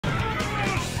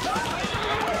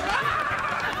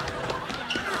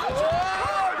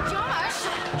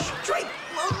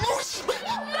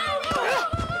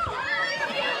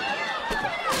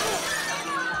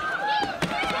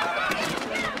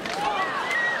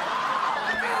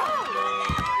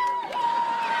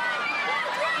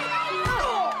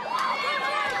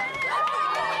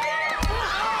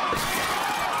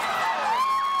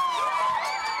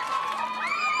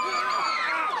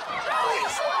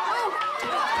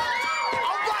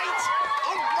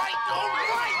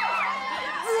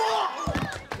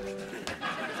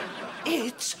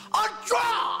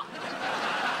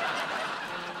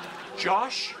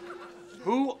Josh,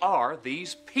 who are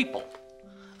these people?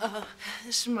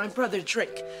 This is my brother,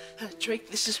 Drake.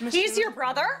 Drake, this is Mr. He's your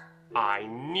brother? I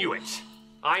knew it.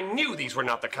 I knew these were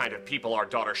not the kind of people our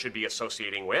daughter should be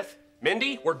associating with.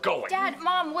 Mindy, we're going. Dad,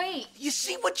 Mom, wait. You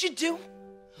see what you do?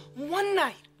 One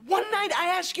night I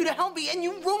asked you to help me and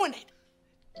you ruin it.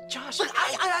 Josh, look,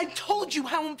 I told you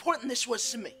how important this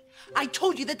was to me. I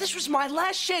told you that this was my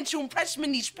last chance to impress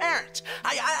Mindy's parents.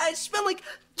 I spent like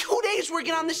 2 days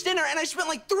working on this dinner and I spent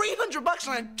like $300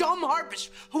 on a dumb harpist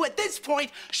who at this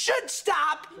point should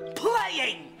stop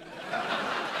playing.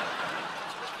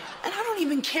 And I don't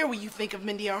even care what you think of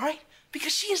Mindy, all right?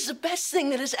 Because she is the best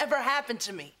thing that has ever happened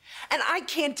to me. And I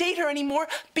can't date her anymore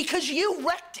because you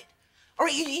wrecked it. Or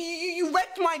you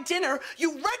wrecked my dinner,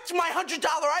 you wrecked my $100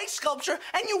 ice sculpture,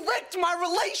 and you wrecked my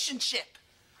relationship.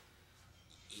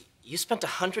 You spent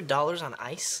 $100 on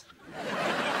ice?